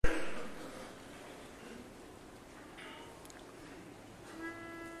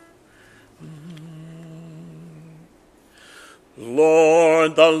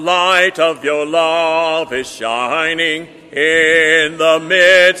Lord, the light of your love is shining in the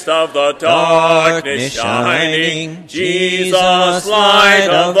midst of the darkness shining. Jesus, light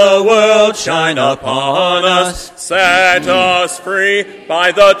of the world, shine upon us. Set us free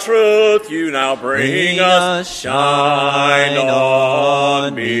by the truth you now bring us. Shine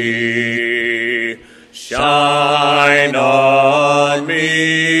on me. Shine on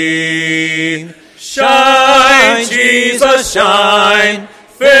me. Shine, Jesus, shine.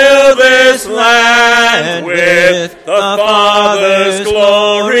 Fill this land with the Father's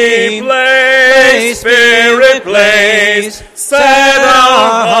glory. Blaze, Spirit, blaze. Set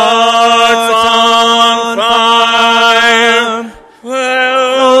our hearts on fire.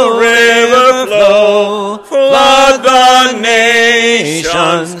 Well, river flow, flood the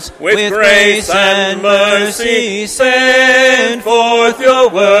nations with grace and mercy. Send forth your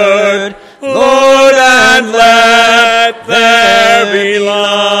word, Lord, and let there be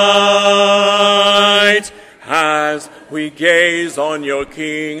light. As we gaze on your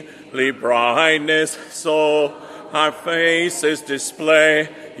kingly brightness, so our faces display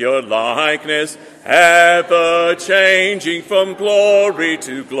your likeness, ever changing from glory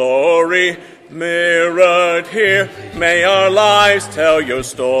to glory. Mirrored here, may our lives tell your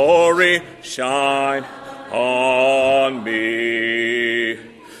story. Shine on me.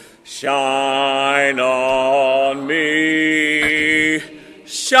 Shine on me.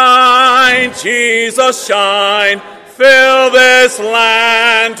 Shine, Jesus, shine. Fill this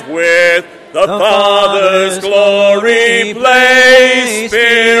land with the Father's glory. Blaze,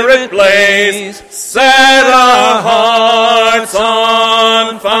 Spirit, blaze. Set our hearts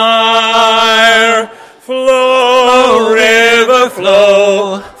on fire. Flow, river,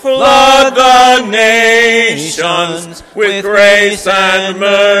 flow. Flood the nations with grace and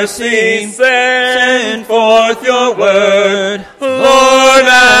mercy. Send forth your word, Lord,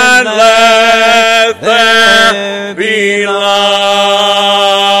 and let there be light.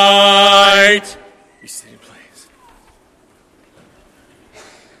 Be seated, please.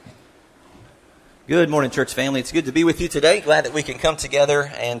 Good morning, church family. It's good to be with you today. Glad that we can come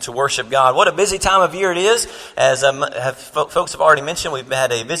together and to worship God. What a busy time of year it is. As folks have already mentioned, we've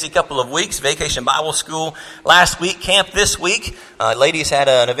had a busy couple of weeks. Vacation Bible School last week, camp this week. Ladies had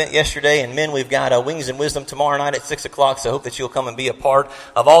an event yesterday, and men, we've got Wings and Wisdom tomorrow night at 6 o'clock, so I hope that you'll come and be a part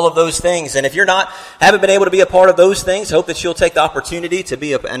of all of those things. And if you're haven't been able to be a part of those things, I hope that you'll take the opportunity to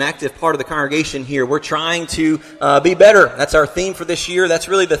be an active part of the congregation here. We're trying to be better. That's our theme for this year. That's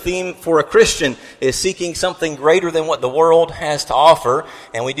really the theme for a Christian, is seeking something greater than what the world has to offer.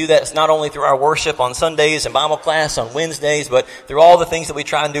 And we do that not only through our worship on Sundays and Bible class on Wednesdays, but through all the things that we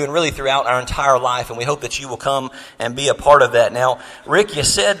try and do, and really throughout our entire life. And we hope that you will come and be a part of that. Now, Rick, you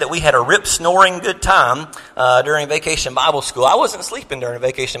said that we had a rip-snoring good time during Vacation Bible School. I wasn't sleeping during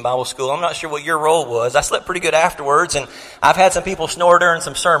Vacation Bible School. I'm not sure what your role was. I slept pretty good afterwards, and I've had some people snore during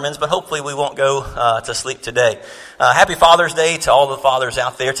some sermons, but hopefully we won't go to sleep today. Happy Father's Day to all the fathers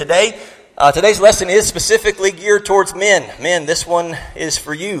out there. Today's lesson is specifically geared towards men. Men, this one is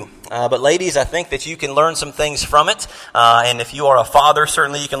for you. But ladies, I think that you can learn some things from it. And if you are a father,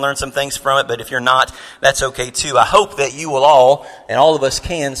 certainly you can learn some things from it. But if you're not, that's okay too. I hope that you will all, and all of us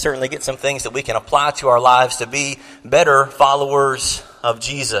can, certainly get some things that we can apply to our lives to be better followers of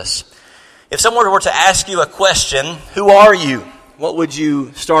Jesus. If someone were to ask you a question, who are you? What would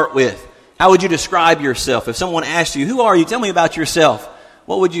you start with? How would you describe yourself? If someone asked you, who are you? Tell me about yourself.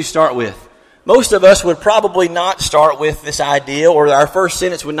 What would you start with? Most of us would probably not start with this idea, or our first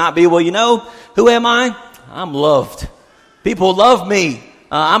sentence would not be, well, you know, who am I? I'm loved. People love me.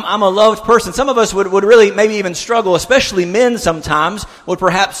 I'm a loved person. Some of us would really maybe even struggle, especially men sometimes, would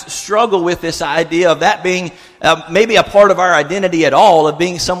perhaps struggle with this idea of that being maybe a part of our identity at all, of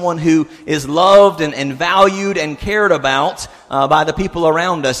being someone who is loved and valued and cared about by the people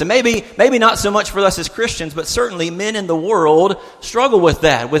around us. And maybe not so much for us as Christians, but certainly men in the world struggle with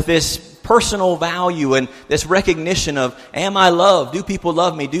that, with this personal value and this recognition of, am I loved? Do people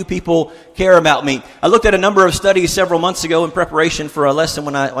love me? Do people care about me? I looked at a number of studies several months ago in preparation for a lesson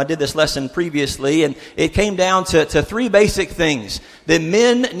when I did this lesson previously, and it came down to three basic things. That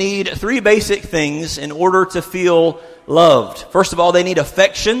men need three basic things in order to feel loved. First of all, they need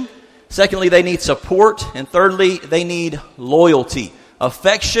affection. Secondly, they need support. And thirdly, they need loyalty.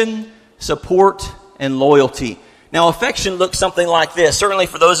 Affection, support, and loyalty. Now, affection looks something like this. Certainly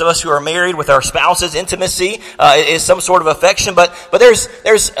for those of us who are married with our spouses, intimacy is some sort of affection. But there's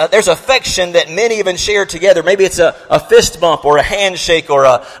affection that men even share together. Maybe it's a fist bump or a handshake or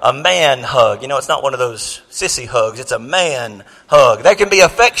a man hug. You know, it's not one of those sissy hugs. It's a man hug. There can be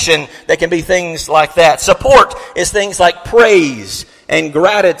affection that can be things like that. Support is things like praise and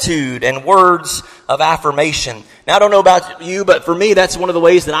gratitude and words of affirmation. Now, I don't know about you, but for me, that's one of the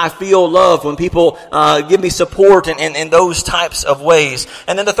ways that I feel loved, when people give me support in those types of ways.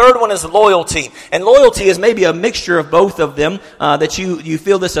 And then the third one is loyalty. And loyalty is maybe a mixture of both of them, that you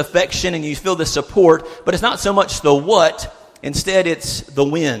feel this affection and you feel this support, but it's not so much the what, instead it's the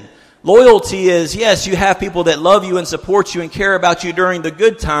when. Loyalty is, yes, you have people that love you and support you and care about you during the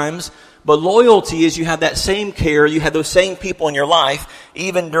good times, but loyalty is you have that same care, you have those same people in your life,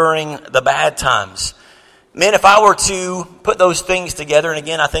 even during the bad times. Men, if I were to put those things together, and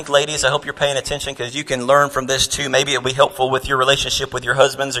again, I think ladies, I hope you're paying attention because you can learn from this too. Maybe it'll be helpful with your relationship with your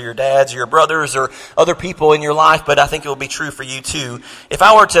husbands or your dads or your brothers or other people in your life, but I think it will be true for you too. If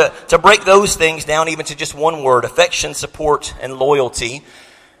I were to break those things down even to just one word, affection, support, and loyalty,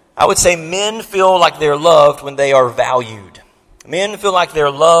 I would say men feel like they're loved when they are valued. Men feel like they're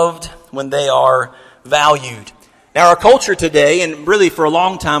loved when they are valued. Now, our culture today, and really for a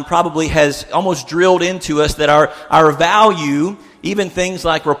long time, probably has almost drilled into us that our value, even things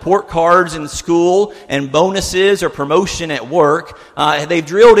like report cards in school and bonuses or promotion at work, they've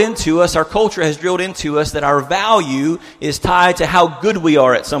drilled into us, our culture has drilled into us that our value is tied to how good we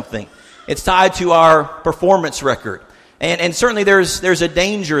are at something. It's tied to our performance record. And certainly there's a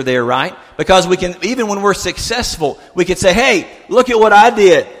danger there, right? Because we can, even when we're successful, we could say, hey, look at what I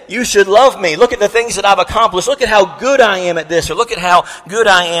did. You should love me. Look at the things that I've accomplished. Look at how good I am at this, or look at how good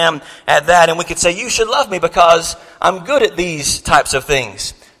I am at that. And we could say, you should love me because I'm good at these types of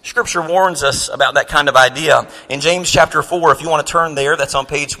things. Scripture warns us about that kind of idea. In James chapter 4, if you want to turn there, that's on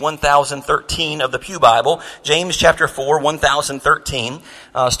page 1013 of the Pew Bible. James chapter 4, 1013.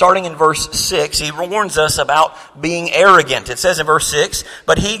 Starting in verse 6, he warns us about being arrogant. It says in verse 6,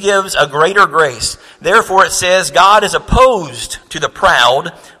 but he gives a greater grace. Therefore it says, God is opposed to the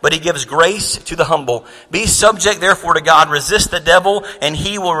proud, but he gives grace to the humble. Be subject therefore to God. Resist the devil, and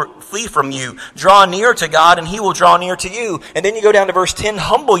he will flee from you. Draw near to God, and he will draw near to you. And then you go down to verse 10,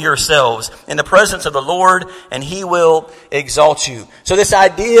 humble yourselves in the presence of the Lord, and he will exalt you. So this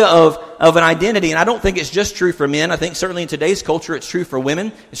idea of an identity, and I don't think it's just true for men. I think certainly in today's culture it's true for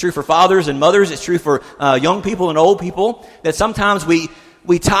women. It's true for fathers and mothers. It's true for young people and old people, that sometimes we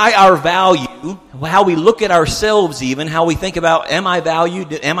tie our value, how we look at ourselves even, how we think about, am I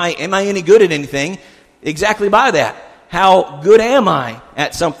valued? Am I any good at anything? Exactly by that. How good am I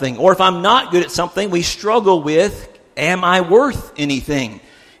at something? Or if I'm not good at something, we struggle with, am I worth anything?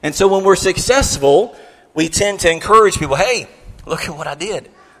 And so when we're successful, we tend to encourage people, hey, look at what I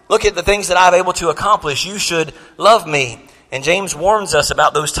did. Look at the things that I've able to accomplish. You should love me. And James warns us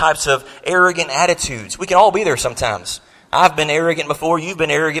about those types of arrogant attitudes. We can all be there sometimes. I've been arrogant before. You've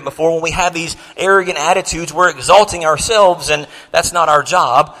been arrogant before. When we have these arrogant attitudes, we're exalting ourselves, and that's not our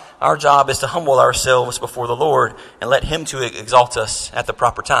job. Our job is to humble ourselves before the Lord and let him to exalt us at the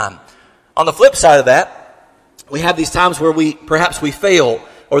proper time. On the flip side of that, we have these times where perhaps we fail,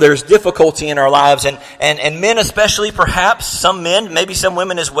 or there's difficulty in our lives, and men especially, perhaps some men, maybe some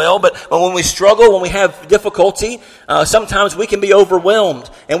women as well, but when we struggle, when we have difficulty, sometimes we can be overwhelmed,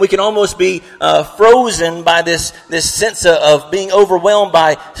 and we can almost be frozen by this sense of being overwhelmed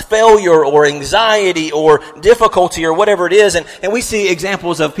by failure or anxiety or difficulty or whatever it is, and we see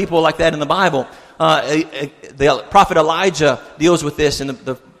examples of people like that in the Bible. The prophet Elijah deals with this in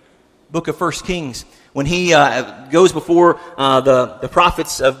the book of 1 Kings. When he goes before the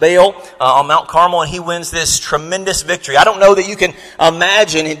prophets of Baal on Mount Carmel, and he wins this tremendous victory. I don't know that you can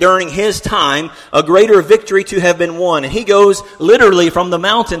imagine during his time a greater victory to have been won. And he goes literally from the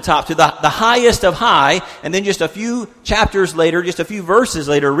mountaintop to the highest of high, and then just a few chapters later, just a few verses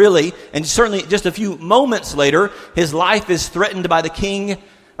later really, and certainly just a few moments later, his life is threatened by the king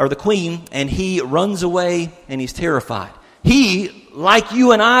or the queen, and he runs away and he's terrified. He, like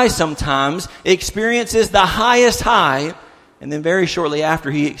you and I sometimes, experiences the highest high, and then very shortly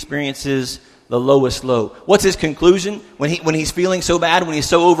after he experiences the lowest low. What's his conclusion? When he's feeling so bad, when he's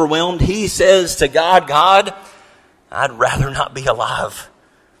so overwhelmed, he says to God, God, I'd rather not be alive.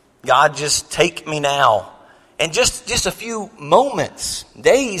 God, just take me now. And just a few moments,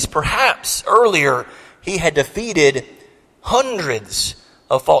 days perhaps earlier, he had defeated hundreds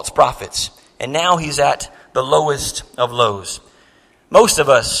of false prophets. And now he's at the lowest of lows. Most of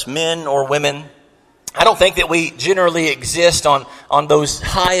us, men or women, I don't think that we generally exist on those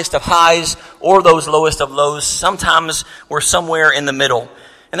highest of highs or those lowest of lows. Sometimes we're somewhere in the middle.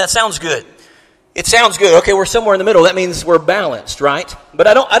 And that sounds good. It sounds good. Okay, we're somewhere in the middle. That means we're balanced, right? But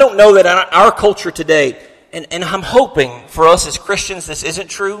I don't know that in our culture today, and I'm hoping for us as Christians this isn't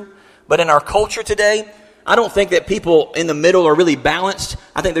true, but in our culture today, I don't think that people in the middle are really balanced.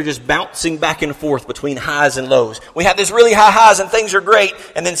 I think they're just bouncing back and forth between highs and lows. We have this really high highs and things are great,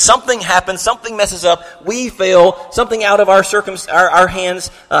 and then something happens, something messes up, we fail, something out of our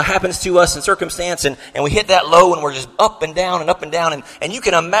hands happens to us in circumstance, and we hit that low and we're just up and down and up and down. And you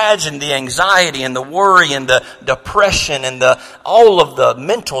can imagine the anxiety and the worry and the depression and all of the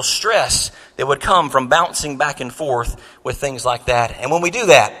mental stress that would come from bouncing back and forth with things like that. And when we do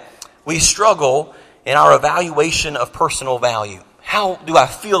that, we struggle in our evaluation of personal value. How do I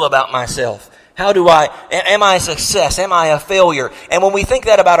feel about myself? Am I a success? Am I a failure? And when we think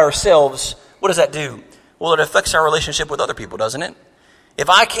that about ourselves, what does that do? Well, it affects our relationship with other people, doesn't it?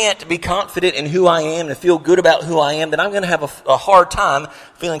 If I can't be confident in who I am and feel good about who I am, then I'm going to have a hard time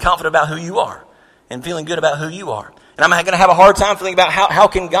feeling confident about who you are and feeling good about who you are. And I'm going to have a hard time feeling about how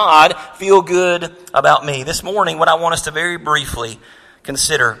can God feel good about me. This morning, what I want us to very briefly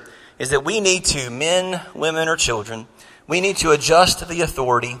consider is that we need to, men, women, or children, we need to adjust the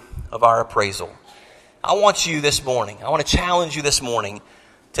authority of our appraisal. I want to challenge you this morning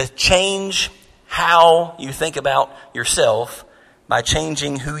to change how you think about yourself by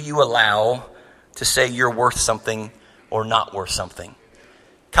changing who you allow to say you're worth something or not worth something.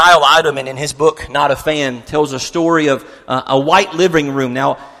 Kyle Idleman, in his book, Not a Fan, tells a story of a white living room.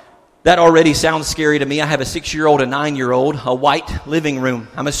 Now, that already sounds scary to me. I have a 6-year-old, a 9-year-old, a white living room.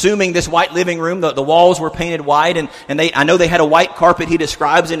 I'm assuming this white living room, the walls were painted white, and I know they had a white carpet, he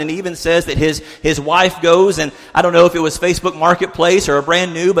describes it, and even says that his wife goes, and I don't know if it was Facebook Marketplace or a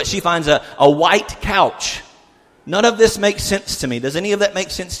brand new, but she finds a white couch. None of this makes sense to me. Does any of that make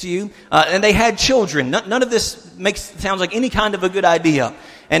sense to you? And they had children. None of this sounds like any kind of a good idea.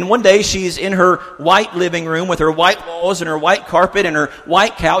 And one day she's in her white living room with her white walls and her white carpet and her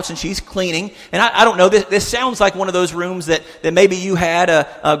white couch, and she's cleaning. And I don't know, this sounds like one of those rooms that maybe you had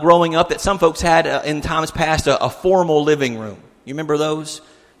growing up, that some folks had in times past, a formal living room. You remember those?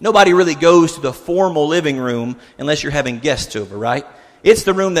 Nobody really goes to the formal living room unless you're having guests over, right? It's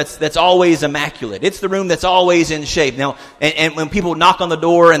the room that's always immaculate. It's the room that's always in shape. Now, and when people knock on the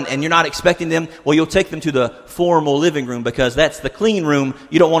door and you're not expecting them, well, you'll take them to the formal living room because that's the clean room.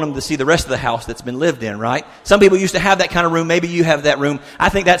 You don't want them to see the rest of the house that's been lived in, right? Some people used to have that kind of room. Maybe you have that room. I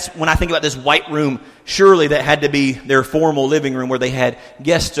think that's, when I think about this white room, surely that had to be their formal living room where they had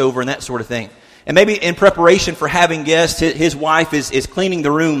guests over and that sort of thing. And maybe in preparation for having guests, his wife is cleaning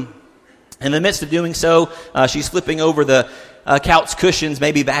the room. In the midst of doing so, she's flipping over the couch cushions,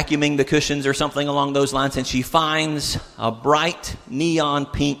 maybe vacuuming the cushions or something along those lines, and she finds a bright neon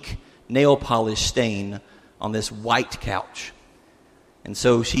pink nail polish stain on this white couch. And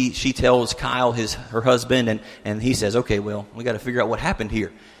so she tells Kyle, her husband, and he says, okay, well, we got to figure out what happened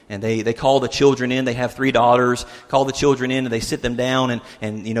here. And they call the children in. They have 3 daughters. Call the children in, and they sit them down,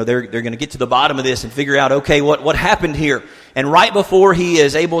 and you know they're going to get to the bottom of this and figure out, okay, what happened here. And right before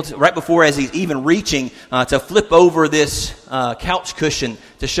as he's even reaching to flip over this couch cushion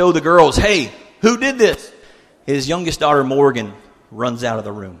to show the girls, hey, who did this? His youngest daughter Morgan runs out of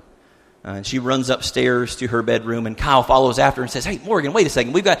the room. And she runs upstairs to her bedroom, and Kyle follows after and says, hey, Morgan, wait a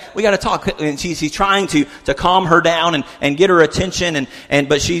second. We got to talk. And he's trying to calm her down and get her attention,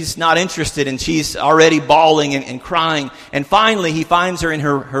 but she's not interested, and she's already bawling and crying. And finally, he finds her in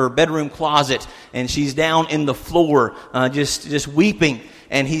her bedroom closet, and she's down in the floor, just weeping.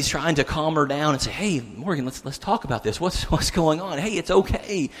 And he's trying to calm her down and say, hey, Morgan, let's talk about this. What's going on? Hey, it's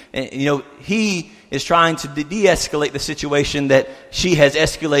okay. And, he is trying to de-escalate the situation that she has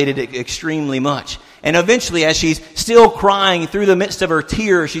escalated extremely much. And eventually, as she's still crying through the midst of her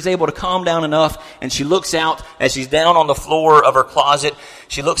tears, she's able to calm down enough, and she looks out as she's down on the floor of her closet.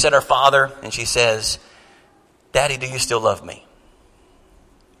 She looks at her father and she says, Daddy, do you still love me?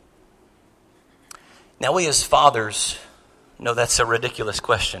 Now, we as fathers know that's a ridiculous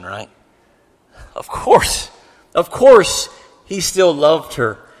question, right? Of course he still loved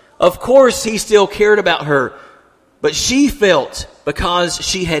her. Of course he still cared about her. But she felt, because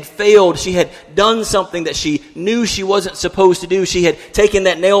she had failed, she had done something that she knew she wasn't supposed to do. She had taken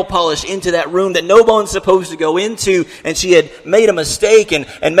that nail polish into that room that no one's supposed to go into, and she had made a mistake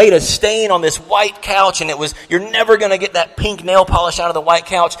and made a stain on this white couch, and you're never going to get that pink nail polish out of the white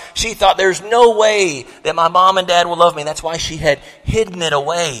couch. She thought, there's no way that my mom and dad will love me. That's why she had hidden it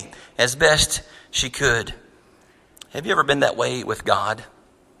away as best she could. Have you ever been that way with God?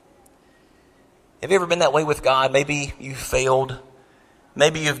 Have you ever been that way with God? Maybe you failed.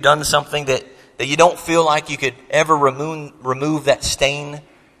 Maybe you've done something that you don't feel like you could ever remove that stain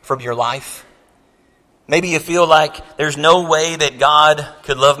from your life. Maybe you feel like there's no way that God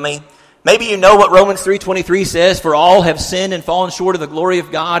could love me. Maybe you know what Romans 3:23 says, for all have sinned and fallen short of the glory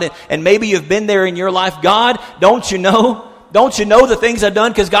of God. And maybe you've been there in your life. God, don't you know? Don't you know the things I've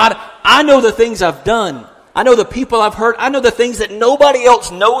done? Because God, I know the things I've done. I know the people I've hurt. I know the things that nobody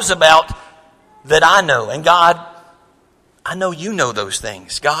else knows about that I know. And God, I know you know those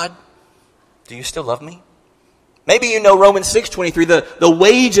things. God, do you still love me? Maybe you know Romans 6:23, the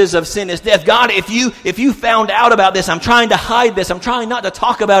wages of sin is death. God, if you found out about this, I'm trying to hide this. I'm trying not to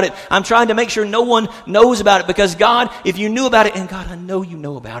talk about it. I'm trying to make sure no one knows about it. Because God, if you knew about it, and God, I know you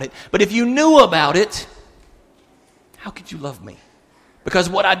know about it, but if you knew about it, how could you love me? Because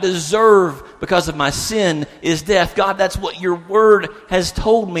what I deserve because of my sin is death. God, that's what your word has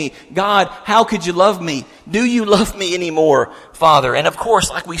told me. God, how could you love me? Do you love me anymore, Father? And of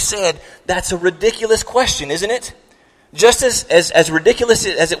course, like we said, that's a ridiculous question, isn't it? Just as ridiculous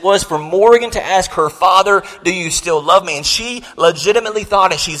as it was for Morgan to ask her father, do you still love me? And she legitimately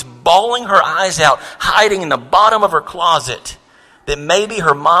thought, as she's bawling her eyes out, hiding in the bottom of her closet, that maybe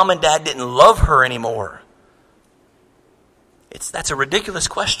her mom and dad didn't love her anymore. That's a ridiculous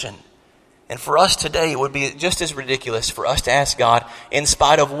question. And for us today, it would be just as ridiculous for us to ask God, in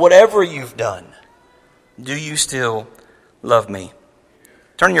spite of whatever you've done, do you still love me?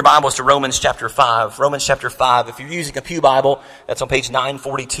 Turn your Bibles to Romans chapter 5. Romans chapter 5. If you're using a pew Bible, that's on page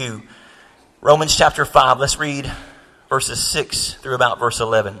 942. Romans chapter 5. Let's read verses 6 through about verse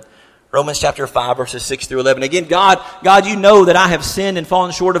 11. Romans chapter 5, verses 6 through 11. Again, God, you know that I have sinned and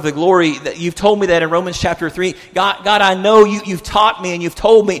fallen short of the glory. That you've told me that in Romans chapter 3. God, I know you've taught me and you've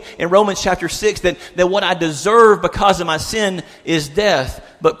told me in Romans chapter 6 that what I deserve because of my sin is death.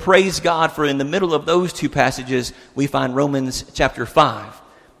 But praise God, for in the middle of those two passages, we find Romans chapter 5,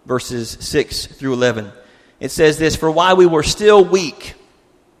 verses 6 through 11. It says this, for while we were still weak,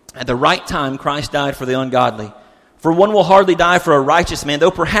 at the right time Christ died for the ungodly. For one will hardly die for a righteous man,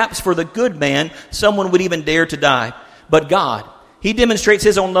 though perhaps for the good man someone would even dare to die. But God, He demonstrates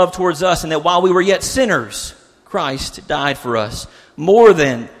His own love towards us, and that while we were yet sinners, Christ died for us. More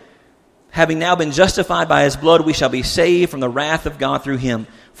than, having now been justified by His blood, we shall be saved from the wrath of God through Him.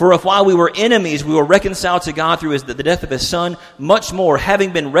 For if while we were enemies, we were reconciled to God through the death of His Son, much more,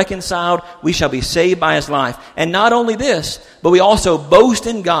 having been reconciled, we shall be saved by His life. And not only this, but we also boast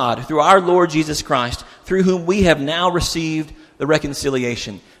in God through our Lord Jesus Christ, through whom we have now received the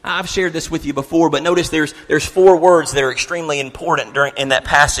reconciliation. I've shared this with you before, but notice there's four words that are extremely important in that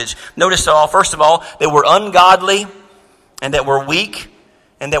passage. Notice first of all, that we're ungodly, and that we're weak,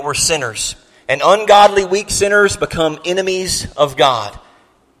 and that we're sinners. And ungodly, weak sinners become enemies of God.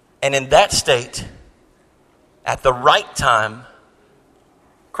 And in that state, at the right time,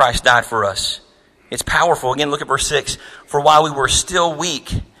 Christ died for us. It's powerful. Again, look at verse 6. For while we were still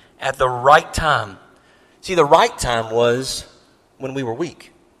weak, at the right time. See, the right time was when we were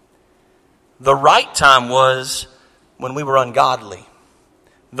weak. The right time was when we were ungodly.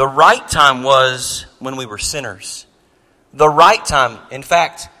 The right time was when we were sinners. The right time, in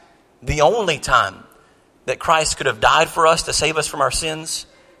fact, the only time that Christ could have died for us to save us from our sins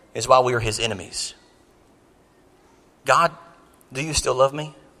is while we were His enemies. God, do you still love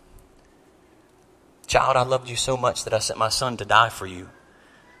me? Child, I loved you so much that I sent my Son to die for you,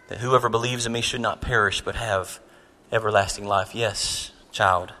 that whoever believes in me should not perish but have everlasting life. Yes,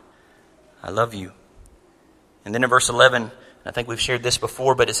 child, I love you. And then in verse 11, I think we've shared this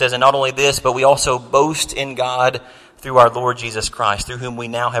before, but it says, and not only this, but we also boast in God through our Lord Jesus Christ, through whom we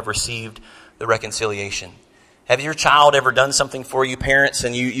now have received the reconciliation. Have your child ever done something for you, parents,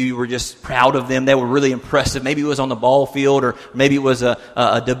 and you were just proud of them? They were really impressive. Maybe it was on the ball field, or maybe it was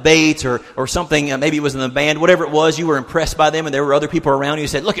a debate or something. Maybe it was in the band. Whatever it was, you were impressed by them, and there were other people around you who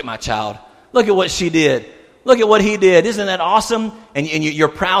said, look at my child. Look at what she did. Look at what he did. Isn't that awesome? And you're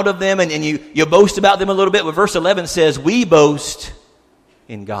proud of them, and you boast about them a little bit. But verse 11 says, we boast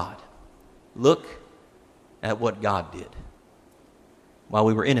in God. Look at what God did while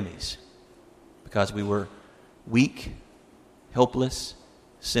we were enemies, because we were weak, helpless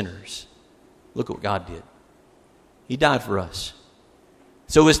sinners. Look at what God did. He died for us.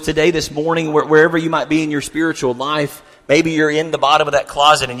 So as today, this morning, wherever you might be in your spiritual life, maybe you're in the bottom of that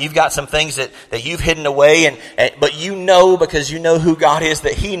closet and you've got some things that you've hidden away, but you know, because you know who God is,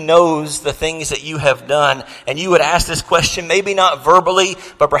 that He knows the things that you have done. And you would ask this question, maybe not verbally,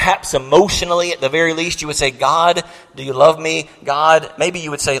 but perhaps emotionally at the very least. You would say, God, do you love me? God, maybe you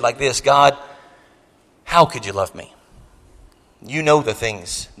would say it like this, God, how could you love me? You know the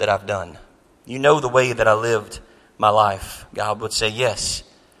things that I've done. You know the way that I lived my life. God would say, yes,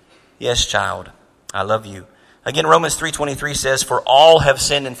 yes, child, I love you. Again, Romans 3:23 says, for all have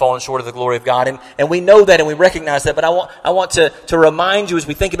sinned and fallen short of the glory of God. And we know that and we recognize that, but I want to remind you as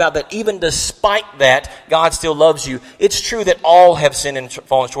we think about that, even despite that, God still loves you. It's true that all have sinned and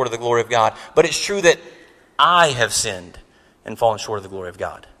fallen short of the glory of God, but it's true that I have sinned and fallen short of the glory of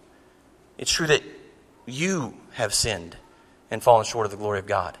God. It's true that you have sinned and fallen short of the glory of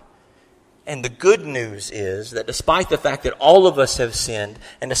God. And the good news is that despite the fact that all of us have sinned,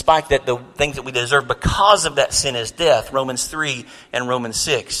 and despite that the things that we deserve because of that sin is death, Romans 3 and Romans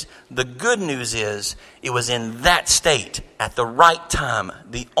 6, the good news is it was in that state, at the right time,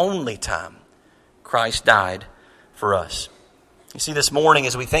 the only time, Christ died for us. You see, this morning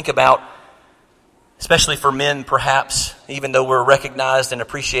as we think about, especially for men perhaps, even though we're recognized and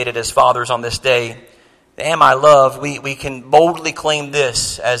appreciated as fathers on this day, am I loved? We can boldly claim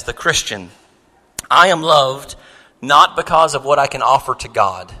this as the Christian. I am loved not because of what I can offer to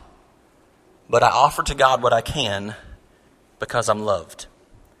God, but I offer to God what I can because I'm loved.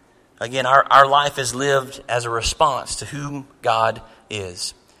 Again, our life is lived as a response to whom God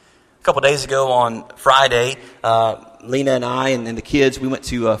is. A couple days ago on Friday, Lena and I and the kids, we went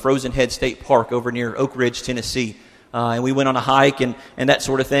to Frozen Head State Park over near Oak Ridge, Tennessee. And we went on a hike and that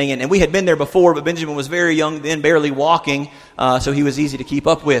sort of thing. And we had been there before, but Benjamin was very young then, barely walking, so he was easy to keep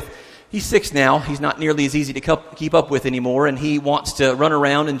up with. He's 6 now. He's not nearly as easy to keep up with anymore, and he wants to run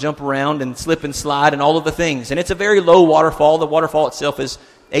around and jump around and slip and slide and all of the things. And it's a very low waterfall. The waterfall itself is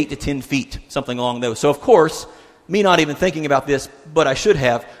 8 to 10 feet, something along those. So, of course, me not even thinking about this, but I should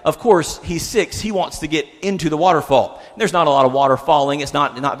have. Of course, he's 6. He wants to get into the waterfall. There's not a lot of water falling. It's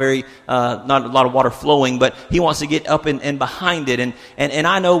not a lot of water flowing, but he wants to get up and behind it. And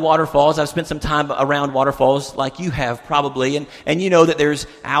I know waterfalls. I've spent some time around waterfalls like you have probably. And you know that there's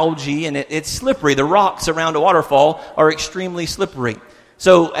algae and it's slippery. The rocks around a waterfall are extremely slippery.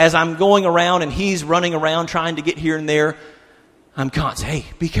 So as I'm going around and he's running around trying to get here and there, I'm constant. Hey,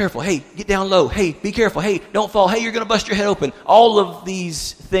 be careful. Hey, get down low. Hey, be careful. Hey, don't fall. Hey, you're going to bust your head open. All of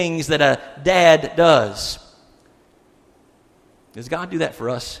these things that a dad does. Does God do that for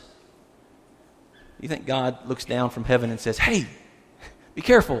us? You think God looks down from heaven and says, hey, be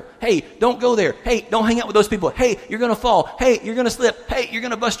careful. Hey, don't go there. Hey, don't hang out with those people. Hey, you're going to fall. Hey, you're going to slip. Hey, you're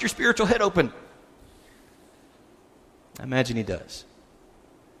going to bust your spiritual head open. I imagine he does.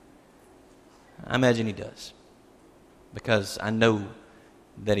 I imagine he does. Because I know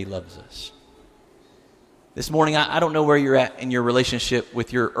that he loves us. This morning, I don't know where you're at in your relationship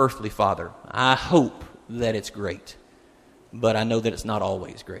with your earthly father. I hope that it's great. But I know that it's not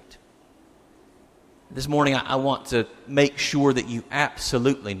always great. This morning, I want to make sure that you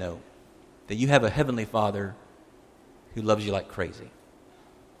absolutely know that you have a heavenly Father who loves you like crazy.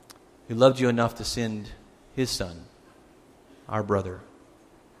 Who loved you enough to send his Son, our brother,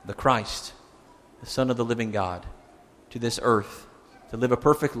 the Christ, the Son of the living God, to this earth to live a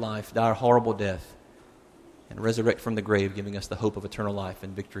perfect life, die a horrible death, and resurrect from the grave, giving us the hope of eternal life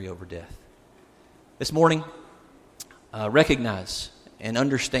and victory over death. This morning, recognize and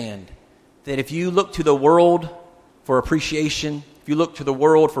understand that if you look to the world for appreciation, if you look to the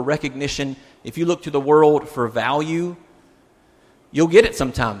world for recognition, if you look to the world for value, you'll get it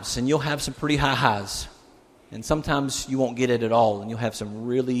sometimes, and you'll have some pretty high highs. And sometimes you won't get it at all, and you'll have some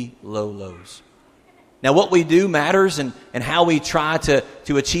really low lows. Now, what we do matters, and how we try to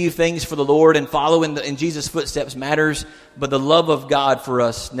achieve things for the Lord and follow in Jesus' footsteps matters, but the love of God for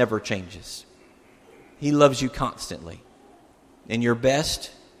us never changes. He loves you constantly, in your best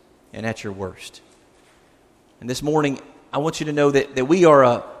and at your worst. And this morning, I want you to know that we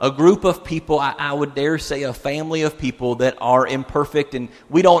are a group of people, I would dare say a family of people that are imperfect, and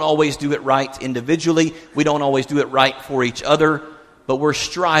we don't always do it right individually. We don't always do it right for each other, but we're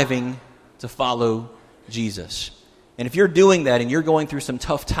striving to follow Jesus. And if you're doing that and you're going through some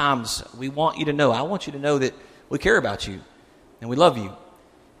tough times, I want you to know that we care about you and we love you.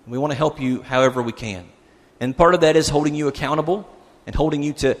 And we want to help you however we can. And part of that is holding you accountable and holding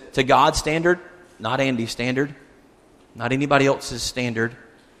you to God's standard, not Andy's standard, not anybody else's standard,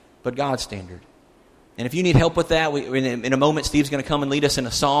 but God's standard. And if you need help with that, in a moment, Steve's going to come and lead us in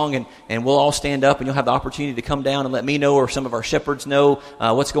a song, and we'll all stand up, and you'll have the opportunity to come down and let me know or some of our shepherds know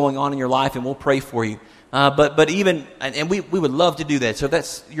what's going on in your life, and we'll pray for you. But we would love to do that. So if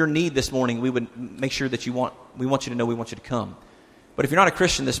that's your need this morning, we would make sure that we want you to know we want you to come. But if you're not a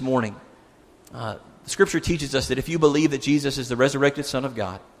Christian this morning, the Scripture teaches us that if you believe that Jesus is the resurrected Son of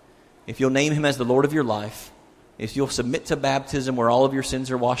God, if you'll name him as the Lord of your life, if you'll submit to baptism where all of your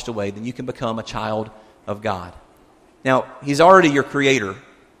sins are washed away, then you can become a child of God. Now, he's already your creator.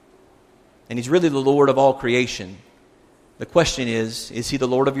 and He's really the Lord of all creation. The question is He the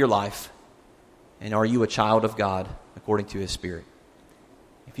Lord of your life? And are you a child of God according to His Spirit?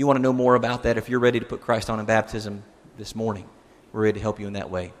 If you want to know more about that, if you're ready to put Christ on in baptism this morning, we're ready to help you in that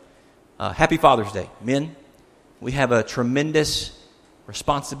way. Happy Father's Day. Men, we have a tremendous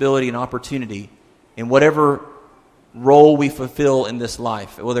responsibility and opportunity in whatever role we fulfill in this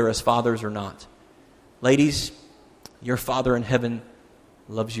life, whether as fathers or not. Ladies, your Father in heaven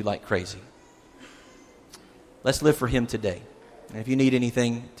loves you like crazy. Let's live for Him today. And if you need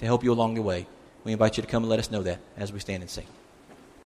anything to help you along the way, we invite you to come and let us know that as we stand and sing.